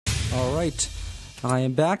All right. I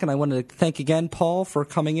am back, and I want to thank again Paul for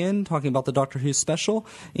coming in, talking about the Doctor Who special.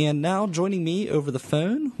 And now joining me over the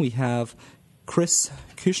phone, we have Chris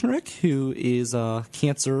Kushnerik, who is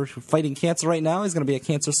fighting cancer right now. He's going to be a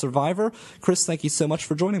cancer survivor. Chris, thank you so much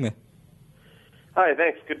for joining me. Hi,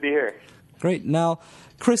 thanks. Good to be here. Great. Now,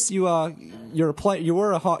 Chris, you're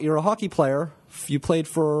a hockey player. You played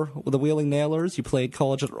for the Wheeling Nailers. You played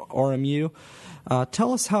college at RMU.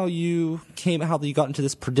 Tell us how you got into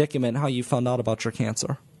this predicament, how you found out about your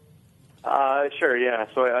cancer. Sure, yeah.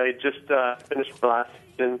 So I just finished the last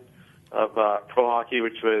season of pro hockey,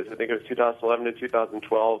 which was, I think it was 2011 to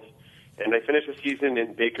 2012. And I finished the season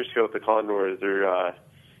in Bakersfield with the Condors. They're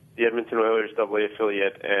the Edmonton Oilers AA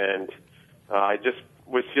affiliate. And I just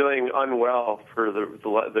was feeling unwell for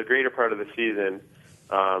the greater part of the season.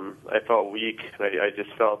 I felt weak. I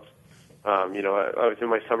just felt... I was in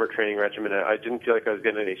my summer training regimen. I didn't feel like I was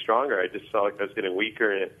getting any stronger. I just felt like I was getting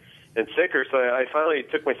weaker and sicker. So I finally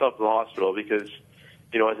took myself to the hospital because,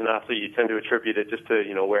 as an athlete, you tend to attribute it just to,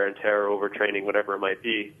 wear and tear, overtraining, whatever it might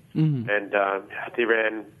be. Mm-hmm. And they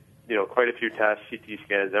ran, quite a few tests, CT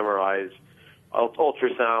scans, MRIs,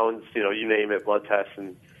 ultrasounds, you name it, blood tests,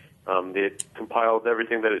 and they had compiled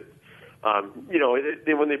everything that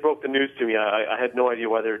when they broke the news to me, I had no idea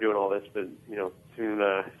why they were doing all this, but,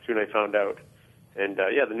 soon I found out. And,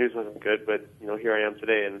 the news wasn't good, but, here I am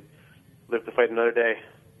today and live to fight another day.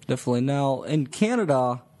 Definitely. Now, in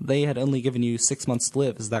Canada, they had only given you 6 months to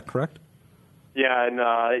live. Is that correct? Yeah, and,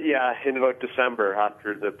 in about December,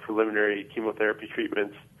 after the preliminary chemotherapy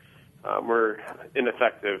treatments were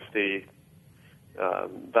ineffective,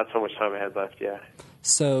 that's how much time I had left, yeah.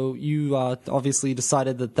 So you obviously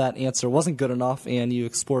decided that answer wasn't good enough, and you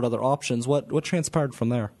explored other options. What transpired from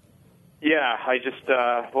there? Yeah, I just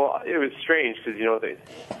it was strange because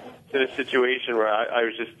it's in a situation where I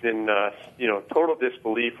was just in total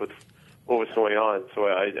disbelief with what was going on. So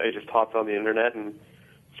I just hopped on the internet and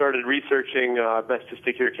started researching best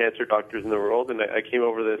testicular cancer doctors in the world, and I came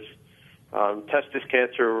over this testis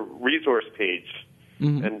cancer resource page.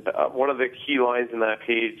 Mm-hmm. And one of the key lines in that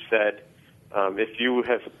page said, if you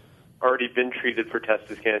have already been treated for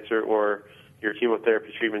testis cancer or your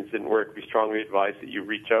chemotherapy treatments didn't work, we strongly advise that you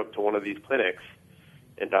reach out to one of these clinics.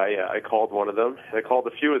 And I called one of them. And I called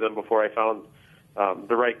a few of them before I found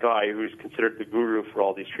the right guy who's considered the guru for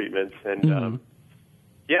all these treatments. And, mm-hmm.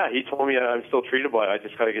 He told me I'm still treatable. I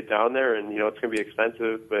just got to get down there, and, it's going to be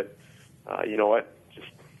expensive. But you know what?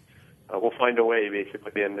 Just we'll find a way,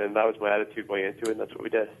 basically. And that was my attitude going into it, and that's what we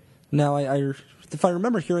did. Now, if I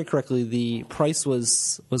remember hearing correctly, the price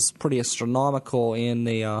was pretty astronomical, and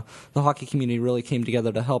the hockey community really came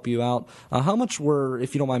together to help you out. How much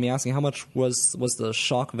if you don't mind me asking, how much was the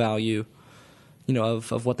shock value,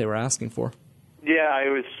 of what they were asking for? Yeah, it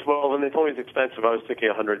was. Well, when they told me it was expensive, I was thinking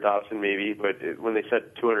 $100,000 maybe, but when they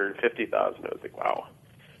said $250,000, I was like, wow.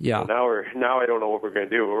 Yeah. So now I don't know what we're going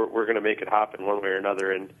to do. We're going to make it happen one way or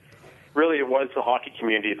another, and really, it was the hockey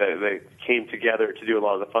community that came together to do a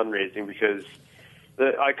lot of the fundraising because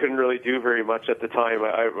I couldn't really do very much at the time.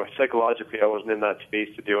 Psychologically, I wasn't in that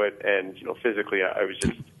space to do it, and physically, I was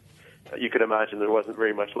just. You could imagine there wasn't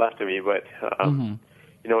very much left of me, but mm-hmm.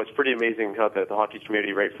 It's pretty amazing how the hockey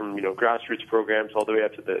community, right from grassroots programs all the way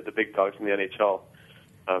up to the big dogs in the NHL,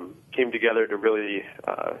 came together to really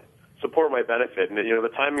support my benefit. And the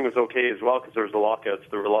timing was okay as well because there was the lockouts.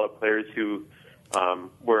 There were a lot of players who.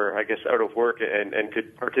 Were, I guess, out of work and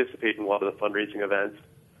could participate in a lot of the fundraising events.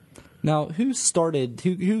 Now, who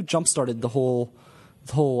jump-started the whole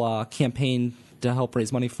campaign to help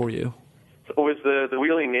raise money for you? So it was the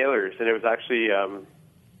Wheeling Nailers, and it was actually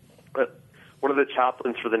one of the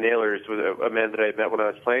chaplains for the Nailers was a man that I met when I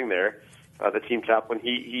was playing there, the team chaplain.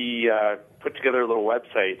 He put together a little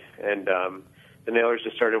website, and the Nailers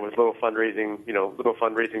just started with little fundraising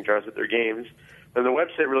jars at their games. And the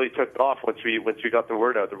website really took off once we got the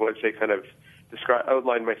word out. The website kind of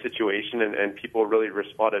outlined my situation, and people really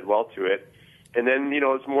responded well to it. And then,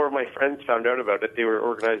 as more of my friends found out about it, they were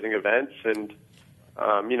organizing events, and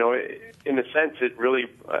in a sense, it really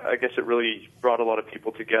brought a lot of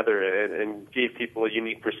people together and gave people a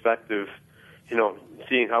unique perspective.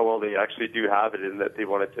 Seeing how well they actually do have it, and that they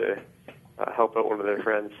wanted to help out one of their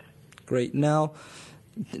friends. Great. Now,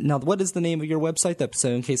 what is the name of your website? So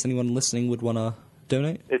in case anyone listening would want to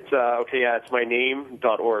donate? It's it's my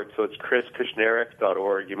name.org, so it's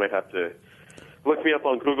ChrisKushneriuk.org. You might have to look me up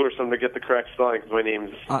on Google or something to get the correct spelling because my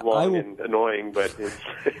name's long and annoying, but it's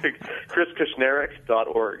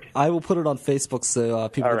ChrisKushneriuk.org. I will put it on Facebook so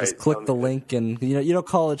people can just click the link. And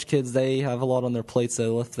college kids, they have a lot on their plate,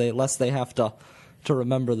 so less they have to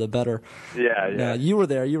remember, the better. Yeah. Now, you were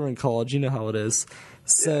there. You were in college. You know how it is.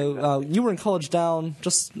 So you were in college down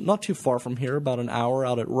just not too far from here, about an hour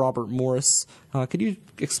out at Robert Morris. Could you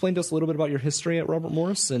explain to us a little bit about your history at Robert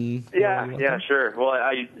Morris? Yeah, sure. Well,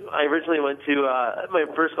 I originally went to my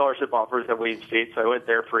first scholarship offers at Wayne State, so I went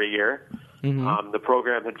there for a year. The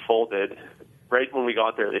program had folded. Right when we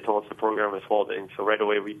got there, they told us the program was folding. So right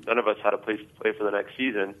away, none of us had a place to play for the next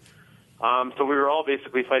season. So we were all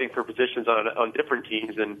basically fighting for positions on different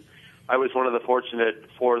teams, and I was one of the fortunate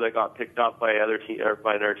 4 that got picked up by our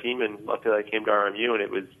team, and luckily I came to RMU, and it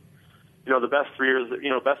was, the best 3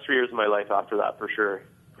 years of my life after that for sure.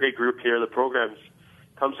 Great group here. The program's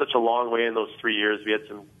come such a long way in those 3 years. We had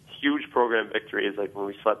some huge program victories, like when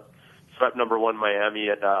we swept number 1 Miami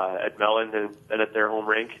at Mellon and at their home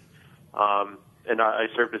rink. And I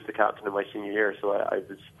served as the captain in my senior year, so I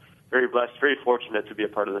was very blessed, very fortunate to be a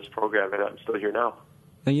part of this program, and I'm still here now.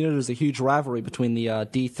 Now, there's a huge rivalry between the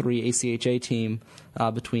D3 ACHA team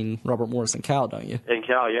between Robert Morris and Cal, don't you? And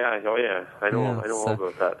Cal, yeah. Oh, yeah. I know all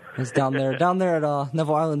about that. I was down there at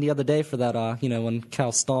Neville Island the other day for that, when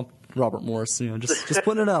Cal stomped Robert Morris, just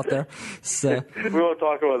putting it out there. So we won't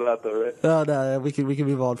talk about that, though, right? No, we can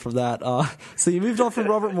move on from that. So you moved on from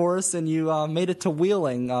Robert Morris, and you made it to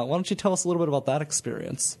Wheeling. Why don't you tell us a little bit about that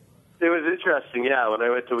experience? It was interesting, yeah. When I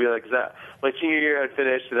went to Wheeling, my senior year had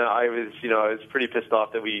finished, and I was pretty pissed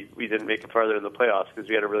off that we didn't make it farther in the playoffs because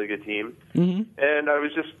we had a really good team. Mm-hmm. And I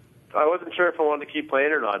wasn't sure if I wanted to keep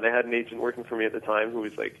playing or not. And I had an agent working for me at the time who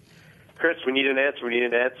was like, "Chris, we need an answer."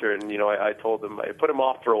 And I told him, I put him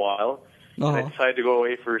off for a while. And I decided to go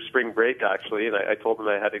away for spring break actually, and I told him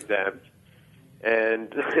I had exams.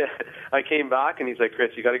 And I came back, and he's like, "Chris,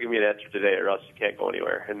 you got to give me an answer today, or else you can't go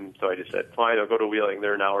anywhere." And so I just said, "Fine, I'll go to Wheeling.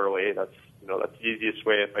 They're an hour away. That's the easiest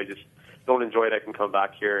way. If I just don't enjoy it, I can come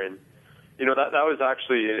back here." And that was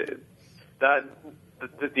actually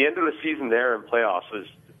the end of the season there in playoffs was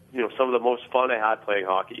some of the most fun I had playing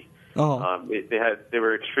hockey. They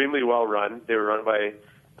were extremely well run. They were run by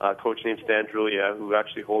a coach named Stan Drulia, who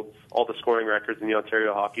actually holds all the scoring records in the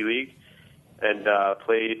Ontario Hockey League, and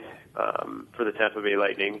played for the Tampa Bay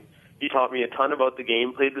Lightning. He taught me a ton about the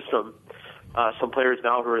game. Played with some players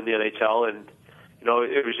now who are in the NHL, and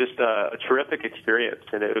it was just a terrific experience,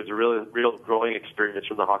 and it was a real growing experience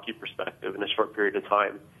from the hockey perspective in a short period of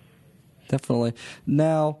time. Definitely.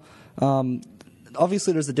 Now,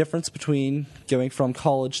 obviously, there's a difference between going from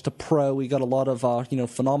college to pro. We got a lot of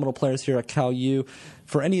phenomenal players here at Cal U.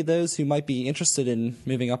 For any of those who might be interested in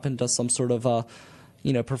moving up into some sort of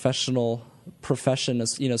professional profession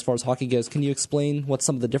as far as hockey goes, can you explain what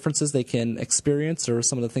some of the differences they can experience or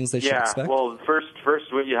some of the things they should expect? Yeah, well, first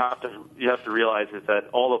what you have to realize is that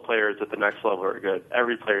all the players at the next level are good.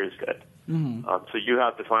 Every player is good. Mm-hmm. So you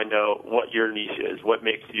have to find out what your niche is, what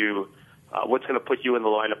makes you, what's going to put you in the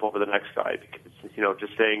lineup over the next guy. Because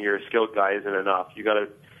just saying you're a skilled guy isn't enough. You got to,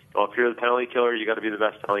 if you're the penalty killer, you got to be the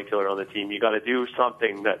best penalty killer on the team. You got to do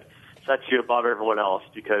something that sets you above everyone else.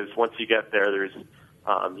 Because once you get there, there's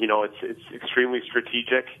it's extremely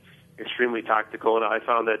strategic, extremely tactical, and I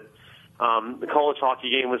found that the college hockey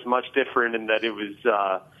game was much different in that it was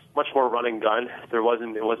much more run and gun. It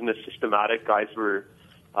wasn't as systematic. Guys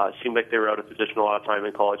seemed like they were out of position a lot of time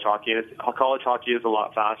in college hockey. And college hockey is a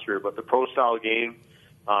lot faster, but the pro style game,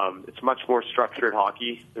 it's much more structured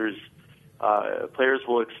hockey. There's players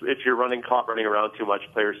will, if you're caught running around too much,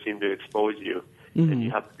 players seem to expose you. Mm-hmm. And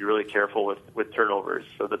you have to be really careful with turnovers.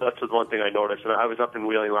 So that's the one thing I noticed. And I was up in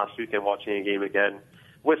Wheeling last weekend watching a game again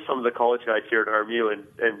with some of the college guys here at RMU,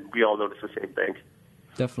 and we all noticed the same thing.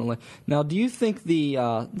 Definitely. Now, do you think the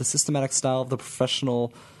systematic style of the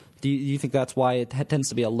professional, do you think that's why it tends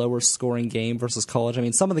to be a lower scoring game versus college? I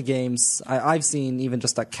mean, some of the games I've seen, even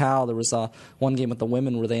just at Cal, there was one game with the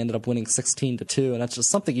women where they ended up winning 16-2, and that's just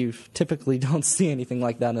something you typically don't see anything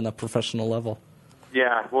like that in a professional level.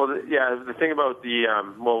 Yeah, well, the thing about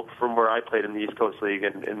from where I played in the East Coast League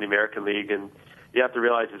and in the American League, and you have to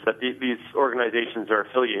realize is that these organizations are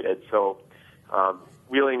affiliated. So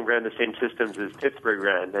Wheeling ran the same systems as Pittsburgh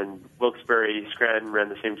ran, and Wilkes-Barre Scranton ran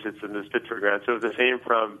the same systems as Pittsburgh ran. So it was the same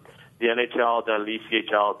from the NHL down to the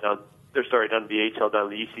ECHL, down to the AHL down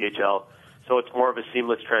to the ECHL. So it's more of a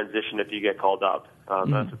seamless transition if you get called up.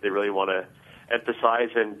 That's what they really want to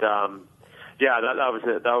emphasize, and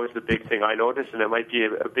that was the big thing I noticed, and it might be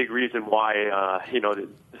a big reason why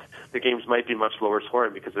the games might be much lower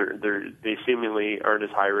scoring because they seemingly aren't as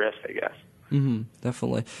high risk, I guess. Mm-hmm,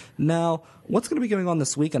 definitely. Now, what's going to be going on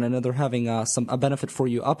this weekend? I know they're having a benefit for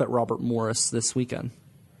you up at Robert Morris this weekend.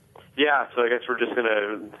 Yeah, so I guess we're just going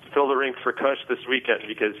to fill the rink for Kush this weekend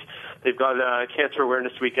because they've got Cancer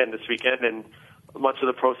Awareness Weekend this weekend, and much of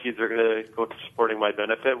the proceeds are going to go to supporting my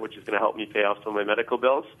benefit, which is going to help me pay off some of my medical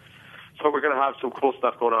bills. So we're going to have some cool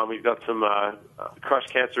stuff going on. We've got some Crush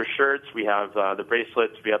Cancer shirts. We have the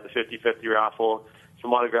bracelets. We have the 50-50 raffle,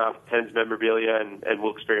 some autographed Pens memorabilia and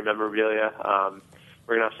Wilkes-Barre memorabilia.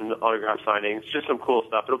 We're going to have some autograph signings, just some cool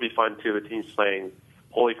stuff. It'll be fun, too. The team's playing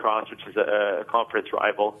Holy Cross, which is a conference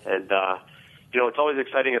rival. And, it's always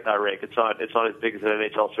exciting at that rink. It's not as big as an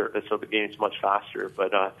NHL surface, so the game's much faster.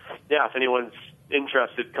 But, if anyone's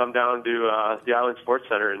interested, come down to the Island Sports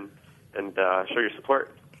Center and show your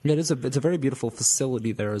support. Yeah, it's a very beautiful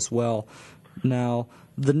facility there as well. Now,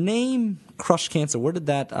 the name Crush Cancer, where did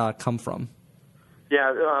that come from?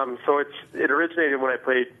 Yeah, so it originated when I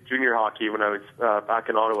played junior hockey when I was back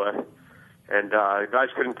in Ottawa. And guys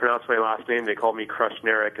couldn't pronounce my last name. They called me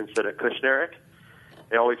Krushneriuk instead of Kushnerik.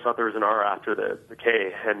 They always thought there was an R after the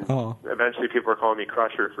K. And eventually people were calling me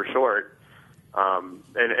Crusher for short.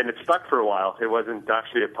 And it stuck for a while. It wasn't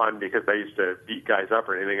actually a pun because I used to beat guys up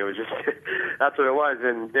or anything. It was just, that's what it was.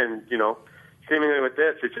 And seemingly with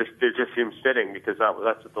this, it just seems fitting because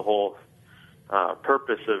that's what the whole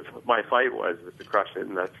purpose of my fight was to crush it.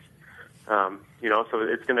 And that's, so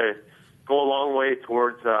it's going to go a long way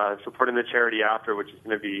towards supporting the charity after, which is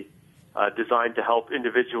going to be designed to help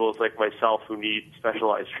individuals like myself who need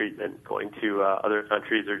specialized treatment going to other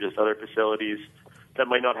countries or just other facilities that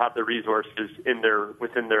might not have the resources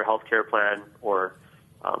within their healthcare plan or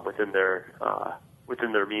within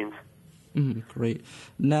their means. Great.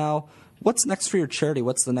 Now, what's next for your charity?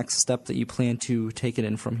 What's the next step that you plan to take it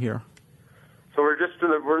in from here? So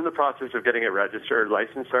we're in the process of getting it registered.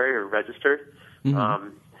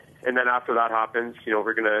 And then after that happens,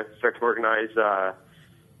 we're going to start to organize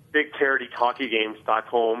big charity hockey games back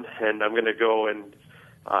home, and I'm going to go and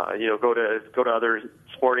go to other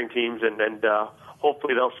sporting teams, and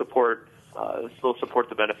hopefully they'll support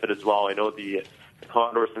the benefit as well. I know the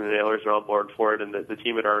Condors and the Nailers are on board for it, and the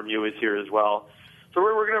team at RMU is here as well. So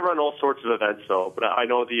we're going to run all sorts of events, though. But I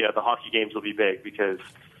know the hockey games will be big because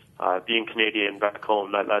being Canadian back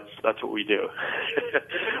home, that's what we do.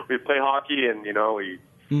 We play hockey, and we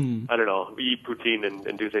eat poutine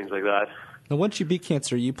and do things like that. Now, once you beat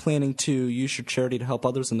cancer, are you planning to use your charity to help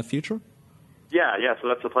others in the future? Yeah. So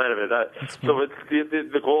that's the plan of it. So it's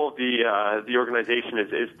the goal of the organization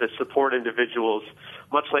is to support individuals,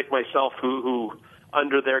 much like myself, who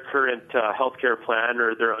under their current healthcare plan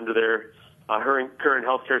or they're under their current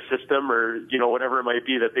healthcare system or whatever it might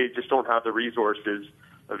be, that they just don't have the resources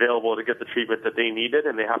available to get the treatment that they needed,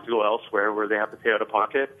 and they have to go elsewhere where they have to pay out of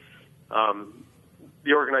pocket.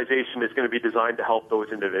 The organization is going to be designed to help those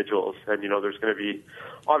individuals, and there's going to be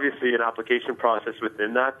obviously an application process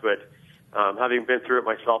within that, but having been through it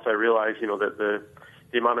myself, I realize that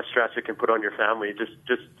the amount of stress it can put on your family,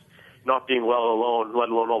 just not being well alone, let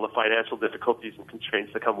alone all the financial difficulties and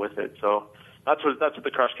constraints that come with it. So that's what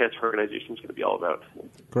the Crush Cancer organization is going to be all about.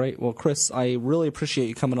 Great. Well, Chris, I really appreciate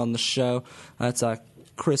you coming on the show. That's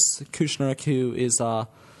Chris Kushneruk, who is a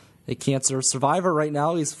cancer survivor right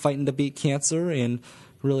now. He's fighting to beat cancer, and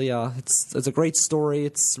really, it's a great story.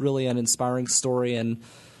 It's really an inspiring story, and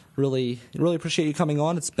really appreciate you coming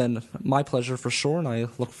on. It's been my pleasure for sure, and I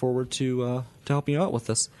look forward to helping you out with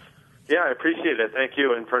this. Yeah, I appreciate it. Thank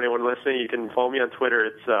you. And for anyone listening, you can follow me on Twitter.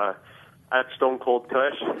 It's at Stone Cold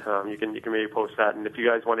Kush. You can maybe post that, and if you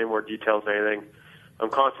guys want any more details or anything, I'm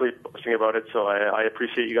constantly posting about it. So I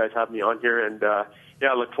appreciate you guys having me on here, and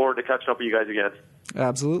I look forward to catching up with you guys again.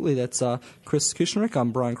 Absolutely. That's Chris Kushneruk.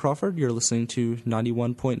 I'm Brian Crawford. You're listening to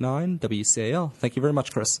 91.9 WCAL. Thank you very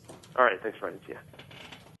much, Chris. All right. Thanks, Brian. See ya.